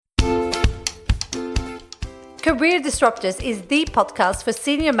Career Disruptors is the podcast for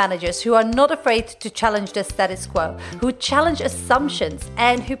senior managers who are not afraid to challenge the status quo, who challenge assumptions,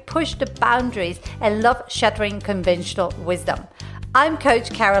 and who push the boundaries and love shattering conventional wisdom. I'm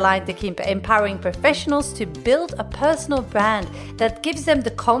Coach Caroline de Kiemper, empowering professionals to build a personal brand that gives them the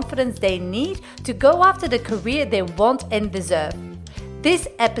confidence they need to go after the career they want and deserve. This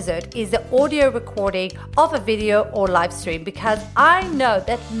episode is the audio recording of a video or live stream because I know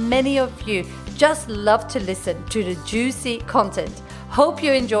that many of you just love to listen to the juicy content. Hope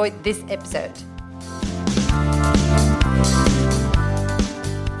you enjoyed this episode.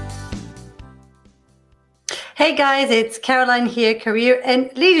 Hey guys, it's Caroline here, career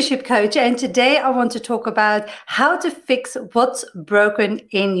and leadership coach. And today I want to talk about how to fix what's broken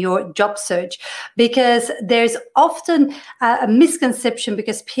in your job search, because there's often a misconception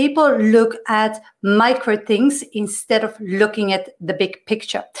because people look at micro things instead of looking at the big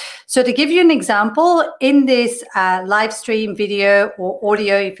picture. So to give you an example, in this live stream video or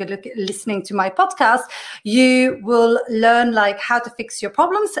audio, if you're listening to my podcast, you will learn like how to fix your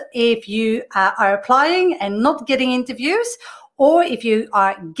problems if you are applying and not getting interviews, or if you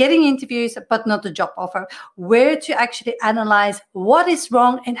are getting interviews but not a job offer, where to actually analyze what is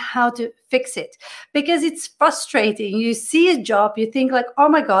wrong and how to fix it. Because it's frustrating. You see a job, you think like, oh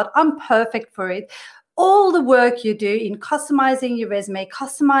my God, I'm perfect for it. All the work you do in customizing your resume,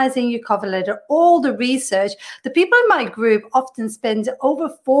 customizing your cover letter, all the research, the people in my group often spend over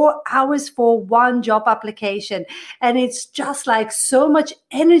 4 hours for one job application. And it's just like so much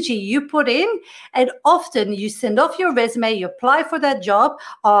energy you put in. And often you send off your resume, you apply for that job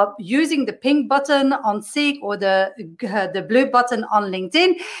using the pink button on Seek or the blue button on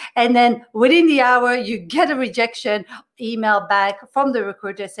LinkedIn. And then within the hour, you get a rejection email back from the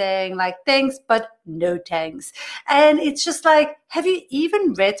recruiter saying like, thanks, but no thanks. And it's just like, have you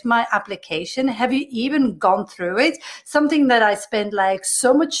even read my application? Have you even gone through it? Something that I spent like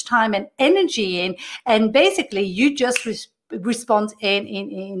so much time and energy in, and basically you just respond in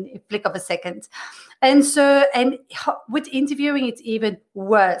a flick of a second. And so, and with interviewing, it's even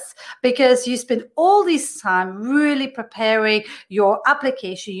worse because you spend all this time really preparing your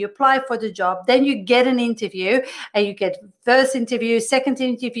application. You apply for the job, then you get an interview, and you get first interview, second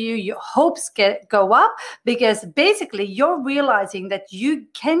interview, your hopes go up because basically you're realizing that you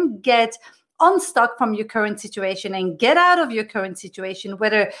can get unstuck from your current situation and get out of your current situation,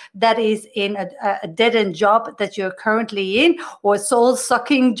 whether that is in a dead-end job that you're currently in, or a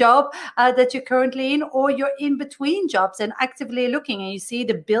soul-sucking job that you're currently in, or you're in between jobs and actively looking and you see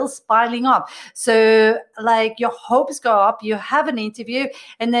the bills piling up. So like your hopes go up, you have an interview,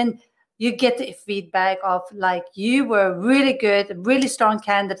 and then you get the feedback of like, you were really good, a really strong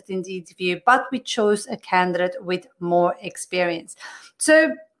candidate in the interview, but we chose a candidate with more experience.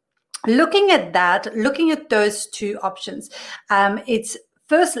 So looking at those two options, it's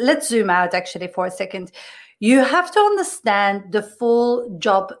first, let's zoom out actually for a second. You have to understand the full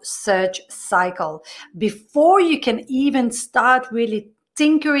job search cycle before you can even start really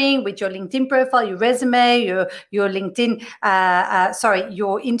tinkering with your LinkedIn profile, your resume, your LinkedIn,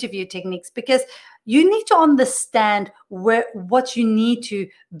 your interview techniques, because you need to understand what you need to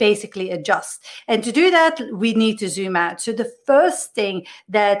basically adjust. And to do that, we need to zoom out. So the first thing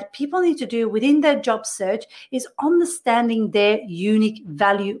that people need to do within their job search is understanding their unique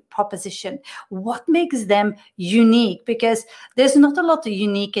value proposition. What makes them unique? Because there's not a lot of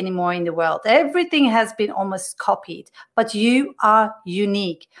unique anymore in the world. Everything has been almost copied, but you are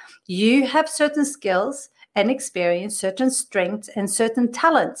unique. You have certain skills and experience, certain strengths and certain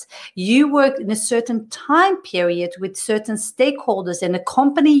talents. You worked in a certain time period with certain stakeholders, and the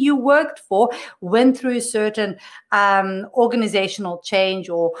company you worked for went through a certain organizational change,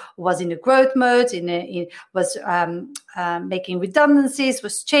 or was in a growth mode, was making redundancies,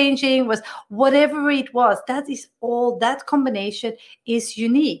 was changing, was whatever it was. That is all, that combination is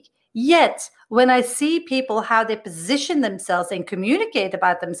unique. Yet, when I see people, how they position themselves and communicate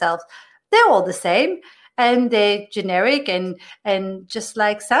about themselves, they're all the same. And they're generic and just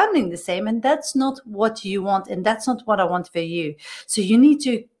like sounding the same. And that's not what you want. And that's not what I want for you. So you need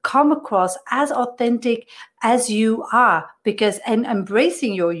to come across as authentic as you are, and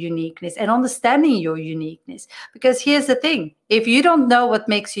embracing your uniqueness and understanding your uniqueness. Because here's the thing. If you don't know what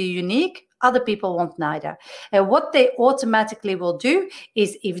makes you unique, other people won't neither. And what they automatically will do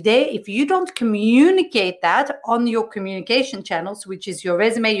is if you don't communicate that on your communication channels, which is your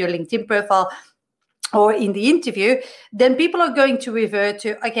resume, your LinkedIn profile, or in the interview, then people are going to revert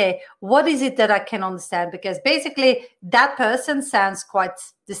to, okay, what is it that I can understand? Because basically that person sounds quite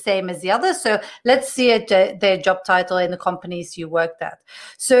the same as the others. So let's see their job title in the companies you worked at.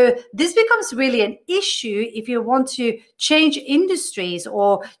 So this becomes really an issue if you want to change industries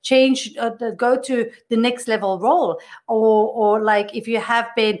or change, go to the next level role, or like if you have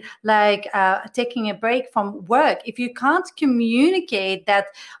been like taking a break from work. If you can't communicate that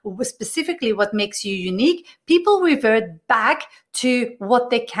specifically what makes you unique, people revert back to what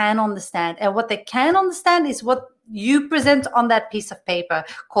they can understand. And what they can understand is what you present on that piece of paper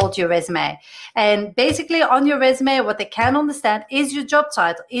called your resume. And basically on your resume, what they can understand is your job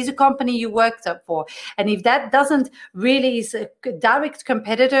title, is a company you worked up for. And if that doesn't really is a direct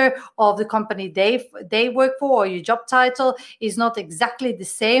competitor of the company they work for, or your job title is not exactly the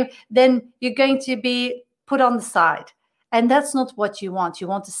same, then you're going to be put on the side. And that's not what you want. You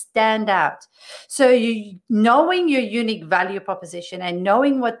want to stand out. So you knowing your unique value proposition and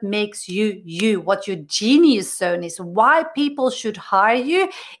knowing what makes you you, what your genius zone is, why people should hire you,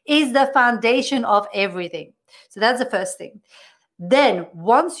 is the foundation of everything. So that's the first thing. Then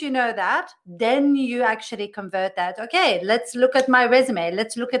once you know that, then you actually convert that. Okay, let's look at my resume.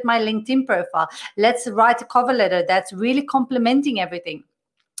 Let's look at my LinkedIn profile. Let's write a cover letter that's really complementing everything.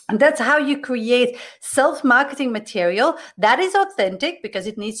 And that's how you create self-marketing material that is authentic, because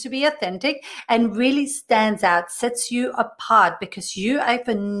it needs to be authentic, and really stands out, sets you apart, because you have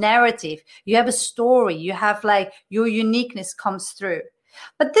a narrative, you have a story, you have like your uniqueness comes through.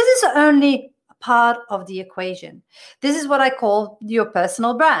 But this is only part of the equation. This is what I call your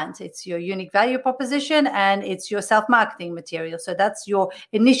personal brand. It's your unique value proposition and it's your self-marketing material. So that's your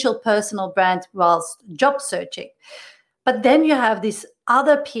initial personal brand whilst job searching. But then you have this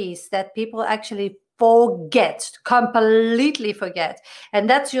other piece that people actually completely forget. And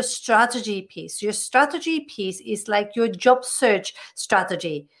that's your strategy piece. Your strategy piece is like your job search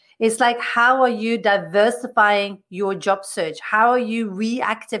strategy. It's like, how are you diversifying your job search? How are you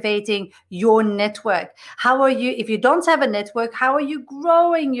reactivating your network? How are you, if you don't have a network, how are you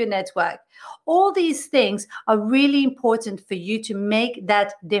growing your network? All these things are really important for you to make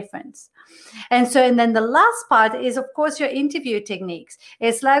that difference. And then the last part is, of course, your interview techniques.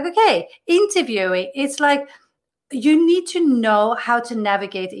 It's like, okay, interviewing, it's like, you need to know how to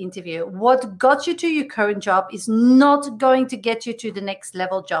navigate the interview. What got you to your current job is not going to get you to the next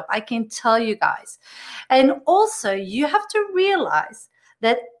level job. I can tell you guys. And also, you have to realize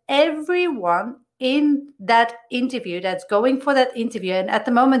that everyone in that interview that's going for that interview, and at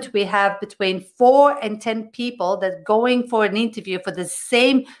the moment we have between 4 and 10 people that going for an interview for the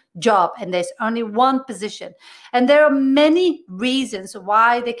same job, and there's only one position. And there are many reasons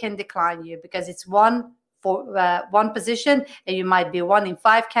why they can decline you, because it's one position, and you might be 1 in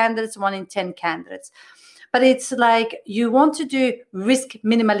 5 candidates, 1 in 10 candidates. But it's like, you want to do risk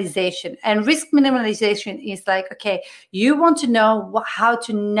minimalization. And risk minimalization is like, okay, you want to know how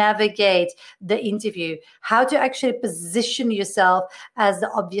to navigate the interview, how to actually position yourself as the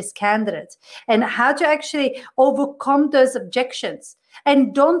obvious candidate, and how to actually overcome those objections.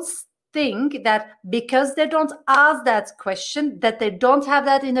 And don't think that because they don't ask that question, that they don't have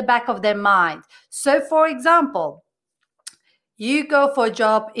that in the back of their mind. So, for example, you go for a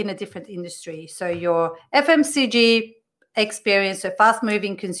job in a different industry. So your FMCG experience, so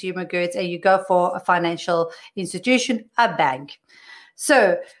fast-moving consumer goods, and you go for a financial institution, a bank.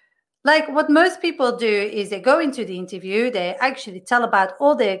 So like what most people do is they go into the interview, they actually tell about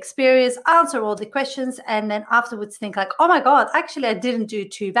all their experience, answer all the questions, and then afterwards think like, oh my God, actually I didn't do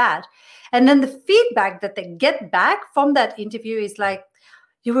too bad. And then the feedback that they get back from that interview is like,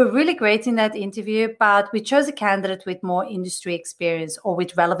 you were really great in that interview, but we chose a candidate with more industry experience or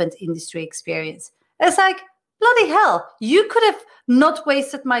with relevant industry experience. It's like, bloody hell, you could have not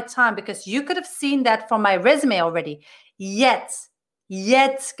wasted my time, because you could have seen that from my resume already. Yet,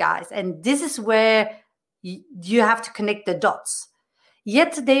 guys, and this is where you have to connect the dots.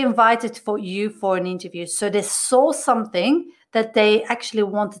 Yet they invited you for an interview. So they saw something that they actually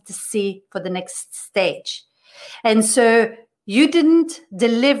wanted to see for the next stage. And so you didn't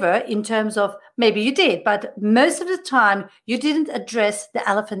deliver in terms of, maybe you did, but most of the time you didn't address the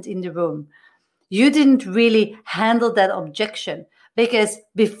elephant in the room. You didn't really handle that objection, because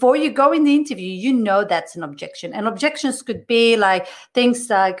before you go in the interview, you know that's an objection. And objections could be like things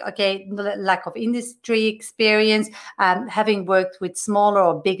like, okay, lack of industry experience, having worked with smaller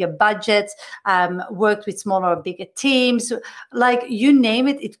or bigger budgets, worked with smaller or bigger teams, like you name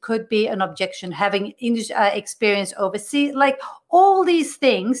it, it could be an objection. Having industry experience overseas, like all these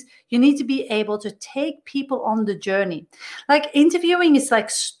things, you need to be able to take people on the journey. Like interviewing is like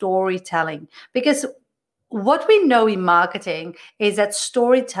storytelling, because what we know in marketing is that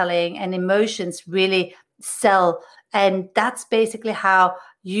storytelling and emotions really sell. And that's basically how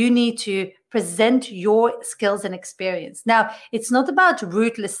you need to present your skills and experience. Now, it's not about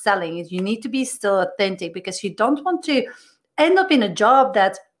ruthless selling. You need to be still authentic, because you don't want to end up in a job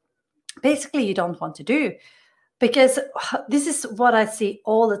that basically you don't want to do. Because this is what I see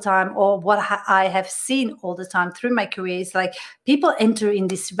all the time, or what I have seen all the time through my career, is like people enter in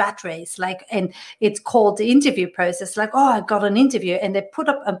this rat race, like, and it's called the interview process. Like, oh, I got an interview, and they put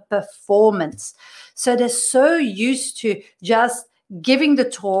up a performance. So they're so used to just giving the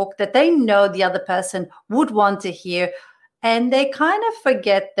talk that they know the other person would want to hear, and they kind of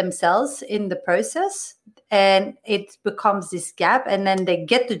forget themselves in the process, and it becomes this gap. And then they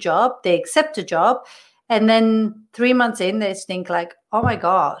get the job, they accept the job. And then 3 months in, they think like, oh my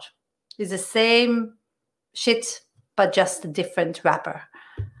God, it's the same shit, but just a different wrapper.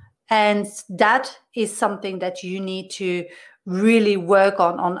 And that is something that you need to really work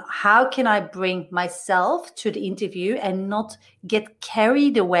on how can I bring myself to the interview and not get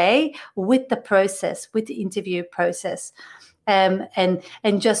carried away with the process, with the interview process, and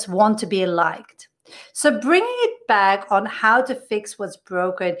just want to be liked. So bringing it back on how to fix what's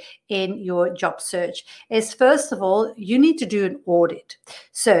broken in your job search is, first of all, you need to do an audit.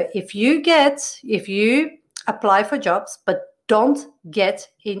 So if you apply for jobs but don't get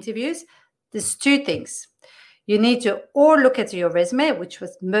interviews, there's two things. You need to or look at your resume, which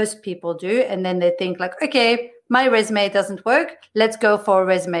was most people do, and then they think like, okay, my resume doesn't work, let's go for a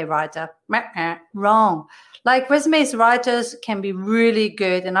resume writer. Wrong. Like, resume writers can be really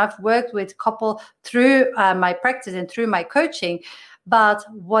good, and I've worked with a couple through my practice and through my coaching. But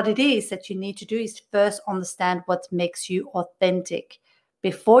what it is that you need to do is first understand what makes you authentic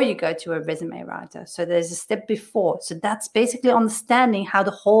before you go to a resume writer. So there's a step before. So that's basically understanding how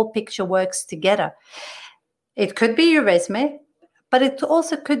the whole picture works together. It could be your resume, but it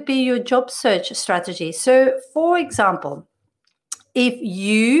also could be your job search strategy. So, for example, if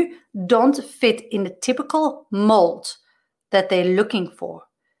you don't fit in the typical mold that they're looking for,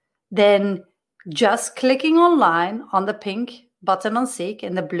 then just clicking online on the pink button on Seek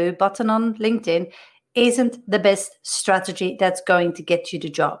and the blue button on LinkedIn isn't the best strategy that's going to get you the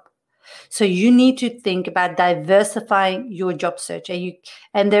job. So you need to think about diversifying your job search.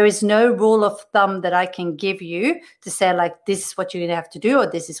 And there is no rule of thumb that I can give you to say like, this is what you're going to have to do, or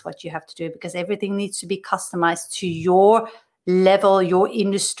this is what you have to do, because everything needs to be customized to your level, your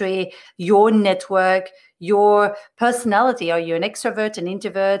industry, your network, your personality. Are you an extrovert, an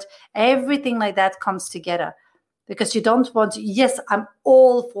introvert? Everything like that comes together. Because you don't want to, yes, I'm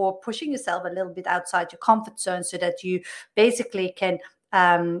all for pushing yourself a little bit outside your comfort zone so that you basically can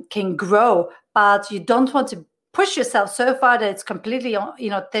grow, but you don't want to push yourself so far that it's completely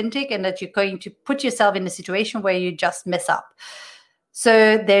inauthentic and that you're going to put yourself in a situation where you just mess up.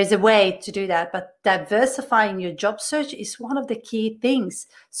 So there's a way to do that, but diversifying your job search is one of the key things.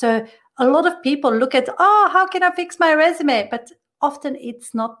 So a lot of people look at, how can I fix my resume? But often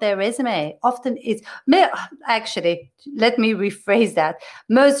it's not their resume. Often it's, actually, let me rephrase that.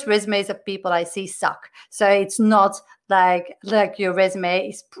 Most resumes of people I see suck. So it's not like your resume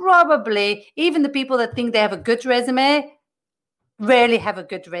is probably, even the people that think they have a good resume rarely have a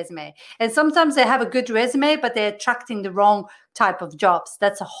good resume. And sometimes they have a good resume, but they're attracting the wrong type of jobs.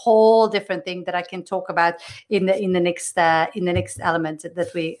 That's a whole different thing that I can talk about in the next element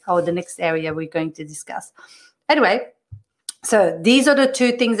or the next area we're going to discuss. Anyway, so these are the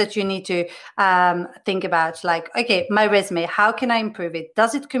two things that you need to think about. Like, okay, my resume, how can I improve it?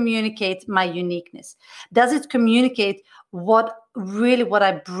 Does it communicate my uniqueness? Does it communicate what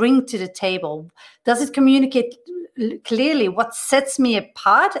I bring to the table? Does it communicate clearly what sets me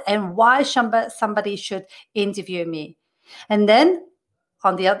apart and why somebody should interview me? And then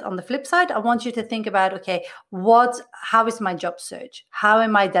on the flip side, I want you to think about, okay, how is my job search? How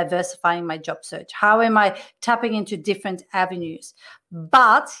am I diversifying my job search? How am I tapping into different avenues?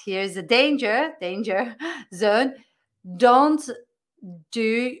 But here's the danger zone. Don't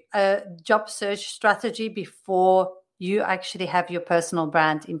do a job search strategy before you actually have your personal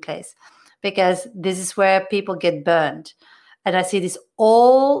brand in place, because this is where people get burned. And I see this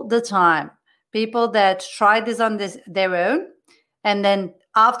all the time. People that try this on their own, and then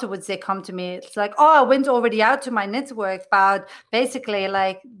afterwards they come to me. It's like, I went already out to my network, but basically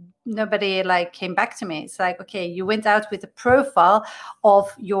like nobody like came back to me. It's like, okay, you went out with a profile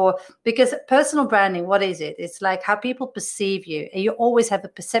of because personal branding, what is it? It's like how people perceive you. And you always have a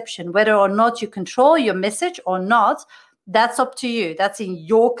perception, whether or not you control your message or not, that's up to you. That's in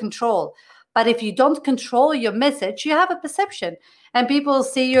your control. But if you don't control your message, you have a perception. And people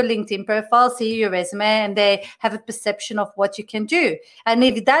see your LinkedIn profile, see your resume, and they have a perception of what you can do. And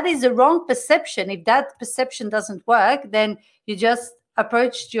if that is the wrong perception, if that perception doesn't work, then you just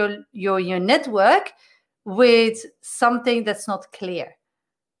approached your network with something that's not clear.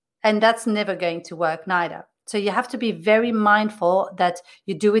 And that's never going to work neither. So you have to be very mindful that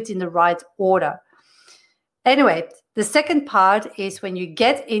you do it in the right order. Anyway, the second part is when you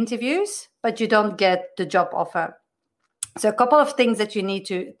get interviews, but you don't get the job offer. So a couple of things that you need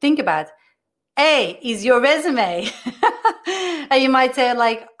to think about. A is your resume. And you might say,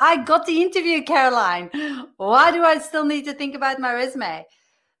 like, I got the interview, Caroline. Why do I still need to think about my resume?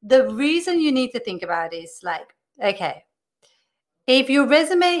 The reason you need to think about it is like, okay, if your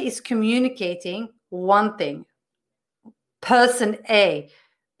resume is communicating one thing, person A,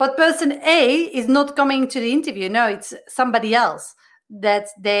 but person A is not coming to the interview. No, it's somebody else that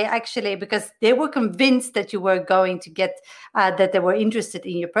they actually, because they were convinced that you were going to get, that they were interested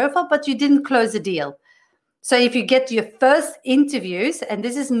in your profile, but you didn't close the deal. So if you get your first interviews, and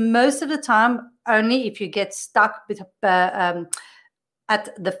this is most of the time only if you get stuck with,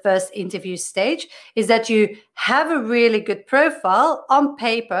 at the first interview stage, is that you have a really good profile on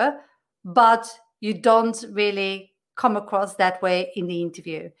paper, but you don't really come across that way in the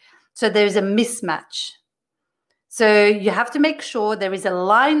interview. So there's a mismatch. So you have to make sure there is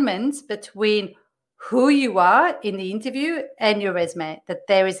alignment between who you are in the interview and your resume, that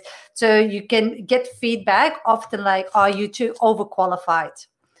there is, so you can get feedback often like, are you too overqualified?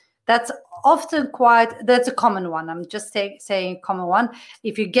 That's often that's a common one. I'm just saying common one.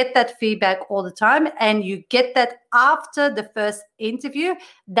 If you get that feedback all the time and you get that after the first interview,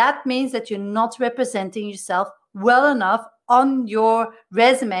 that means that you're not representing yourself well enough on your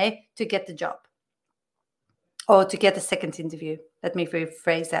resume to get the job or to get a second interview. Let me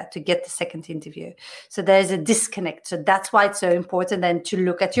rephrase that, to get the second interview. So there's a disconnect. So that's why it's so important then to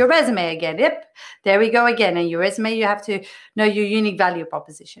look at your resume again. Yep, there we go again. And your resume, you have to know your unique value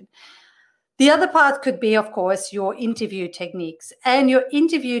proposition. The other part could be, of course, your interview techniques. And your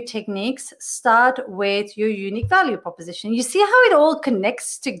interview techniques start with your unique value proposition. You see how it all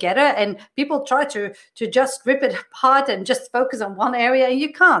connects together, and people try to just rip it apart and just focus on one area, and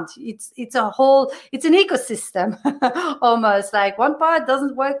you can't. It's an ecosystem almost, like one part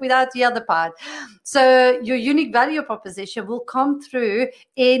doesn't work without the other part. So your unique value proposition will come through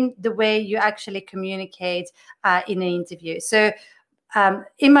in the way you actually communicate in an interview. So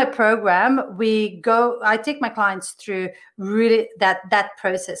in my program, I take my clients through really that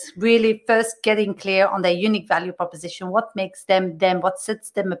process, really first getting clear on their unique value proposition, what makes them, what sets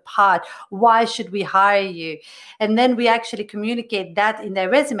them apart, why should we hire you? And then we actually communicate that in their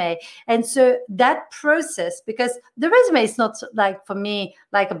resume. And so that process, because the resume is not like, for me,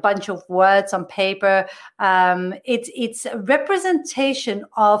 like a bunch of words on paper, it's a representation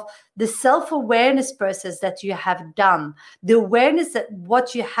of the self-awareness process that you have done, the awareness that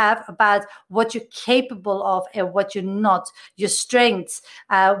what you have about what you're capable of and what you're not, your strengths,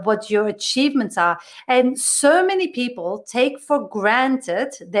 what your achievements are. And so many people take for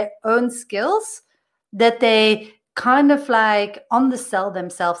granted their own skills that they kind of like undersell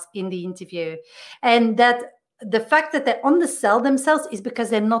themselves in the interview. And that the fact that they undersell themselves is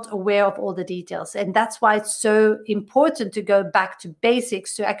because they're not aware of all the details. And that's why it's so important to go back to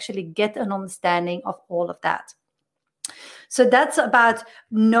basics to actually get an understanding of all of that. So that's about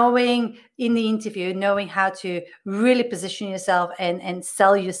knowing in the interview, knowing how to really position yourself and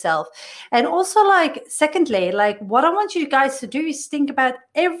sell yourself. And also, like, secondly, like, what I want you guys to do is think about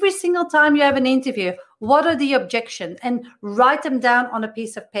every single time you have an interview, what are the objections, and write them down on a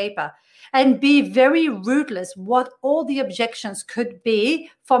piece of paper. And be very ruthless what all the objections could be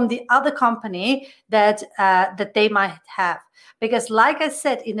from the other company that they might have. Because like I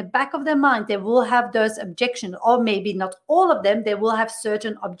said, in the back of their mind, they will have those objections, or maybe not all of them, they will have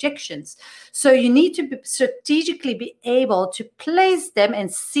certain objections. So you need to strategically be able to place them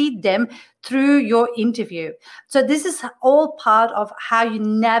and seed them through your interview. So this is all part of how you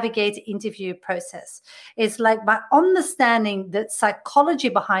navigate the interview process. It's like by understanding the psychology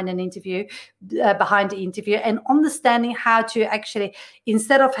behind an interview, behind the interview, and understanding how to actually,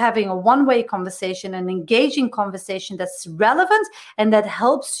 instead of having a one-way conversation, an engaging conversation that's relevant and that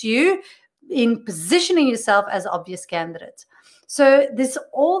helps you in positioning yourself as an obvious candidate. So this,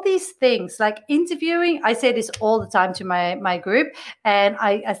 all these things like interviewing, I say this all the time to my group, and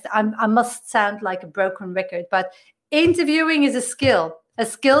I must sound like a broken record, but interviewing is a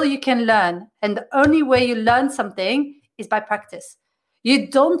skill you can learn. And the only way you learn something is by practice. You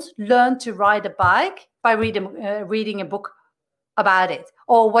don't learn to ride a bike by reading a book about it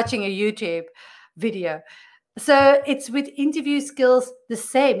or watching a YouTube video. So it's with interview skills the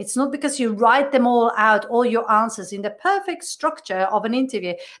same. It's not because you write them all out, all your answers in the perfect structure of an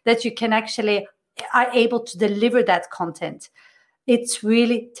interview, that you can actually are able to deliver that content. It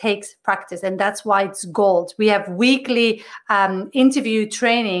really takes practice, and that's why it's gold. We have weekly interview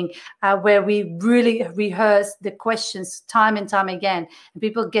training where we really rehearse the questions time and time again, and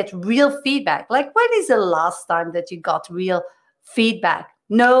people get real feedback. Like, when is the last time that you got real feedback?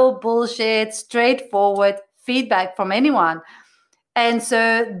 No bullshit, straightforward feedback from anyone. And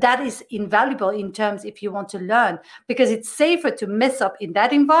so that is invaluable in terms if you want to learn, because it's safer to mess up in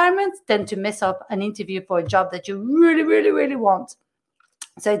that environment than to mess up an interview for a job that you really, really, really want.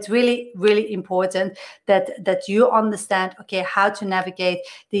 So it's really, really important that you understand, okay, how to navigate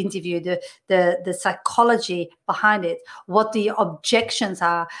the interview, the psychology behind it, what the objections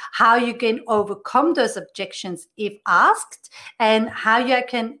are, how you can overcome those objections if asked, and how you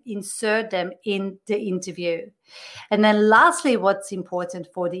can insert them in the interview. And then lastly, what's important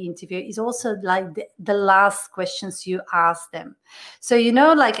for the interview is also like the last questions you ask them. So,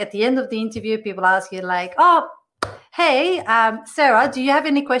 like at the end of the interview, people ask you like, oh, hey, Sarah, do you have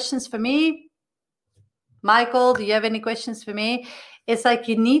any questions for me? Michael, do you have any questions for me? It's like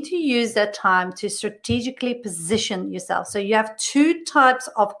you need to use that time to strategically position yourself. So you have two types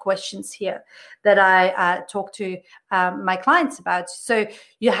of questions here that I talk to my clients about. So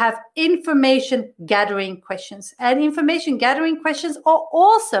you have information gathering questions, and information gathering questions are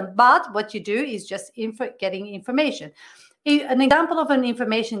awesome. But what you do is just getting information. An example of an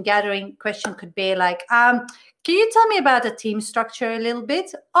information gathering question could be like, can you tell me about the team structure a little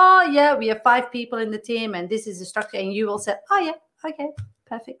bit? Oh, yeah, we have 5 people in the team and this is the structure. And you will say, oh, yeah, okay,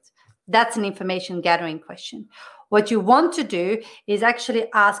 perfect. That's an information gathering question. What you want to do is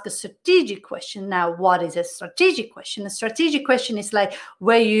actually ask a strategic question. Now, what is a strategic question? A strategic question is like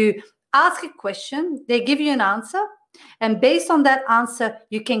where you ask a question, they give you an answer, and based on that answer,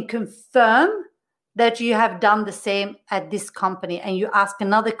 you can confirm that you have done the same at this company, and you ask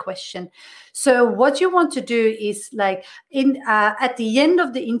another question. So what you want to do is like at the end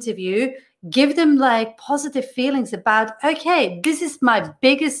of the interview, give them like positive feelings about, okay, this is my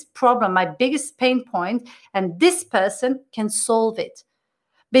biggest problem, my biggest pain point, and this person can solve it.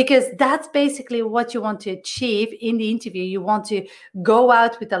 Because that's basically what you want to achieve in the interview. You want to go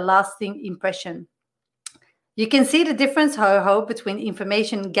out with a lasting impression. You can see the difference, Ho, between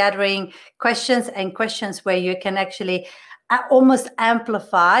information gathering questions and questions where you can actually almost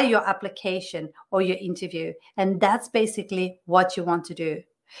amplify your application or your interview. And that's basically what you want to do.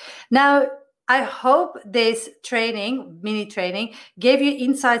 Now, I hope this mini training, gave you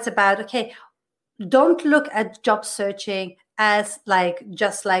insights about, okay, don't look at job searching as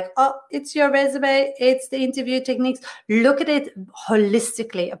just like, oh, it's your resume, it's the interview techniques. Look at it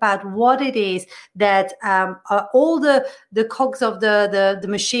holistically about what it is that are all the cogs of the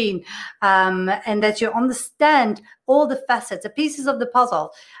machine, and that you understand all the facets, the pieces of the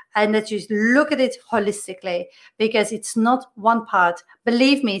puzzle, and that you look at it holistically, because it's not one part.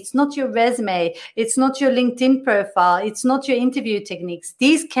 Believe me, it's not your resume, it's not your LinkedIn profile, it's not your interview techniques.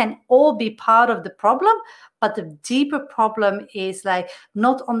 These can all be part of the problem, but the deeper problem is like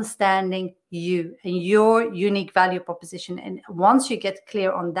not understanding you and your unique value proposition. And once you get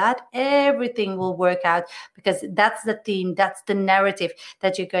clear on that, everything will work out, because that's the theme, that's the narrative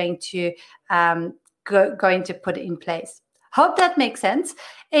that you're going to put in place. Hope that makes sense.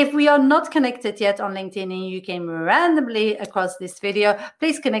 If we are not connected yet on LinkedIn and you came randomly across this video,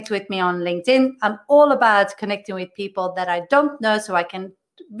 please connect with me on LinkedIn. I'm all about connecting with people that I don't know so I can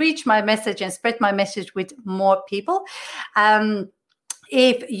reach my message and spread my message with more people.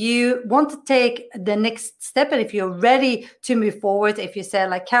 If you want to take the next step, and if you're ready to move forward, if you say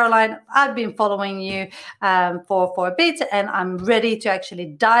like, Caroline, I've been following you for a bit and I'm ready to actually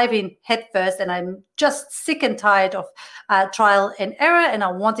dive in head first, and I'm just sick and tired of trial and error and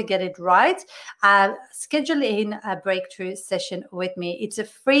I want to get it right, schedule in a breakthrough session with me. It's a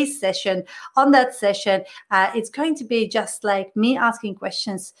free session. On that session, it's going to be just like me asking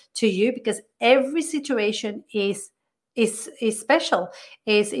questions to you, because every situation is special,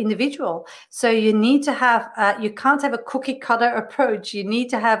 is individual. So you need to have, you can't have a cookie cutter approach. You need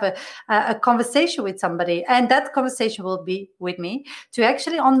to have a conversation with somebody, and that conversation will be with me to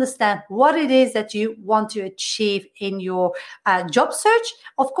actually understand what it is that you want to achieve in your job search.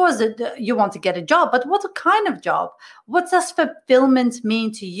 Of course, you want to get a job, but what kind of job? What does fulfillment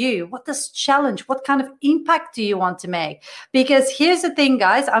mean to you? What does challenge? What kind of impact do you want to make? Because here's the thing,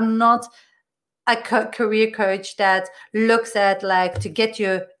 guys, I'm not a career coach that looks at like to get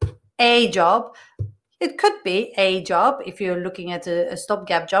you a job. It could be a job if you're looking at a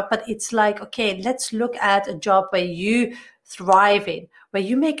stopgap job, but it's like, okay, let's look at a job where you thrive in, where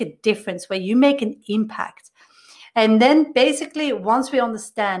you make a difference, where you make an impact. And then basically, once we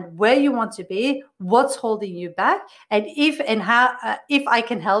understand where you want to be, what's holding you back, and if I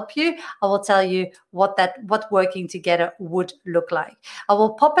can help you, I will tell you what working together would look like. I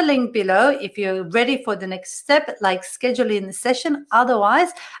will pop a link below if you're ready for the next step, like scheduling the session.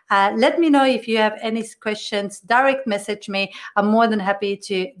 Otherwise, let me know if you have any questions. Direct message me. I'm more than happy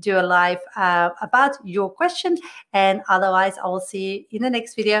to do a live about your question. And otherwise, I will see you in the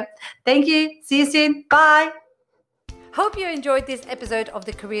next video. Thank you. See you soon. Bye. Hope you enjoyed this episode of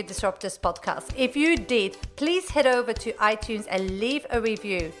the Career Disruptors podcast. If you did, please head over to iTunes and leave a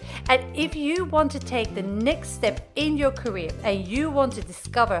review. And if you want to take the next step in your career and you want to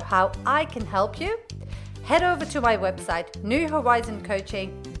discover how I can help you, head over to my website,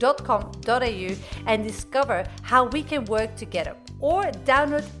 newhorizoncoaching.com.au, and discover how we can work together, or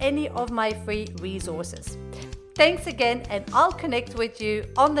download any of my free resources. Thanks again, and I'll connect with you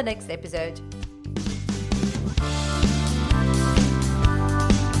on the next episode.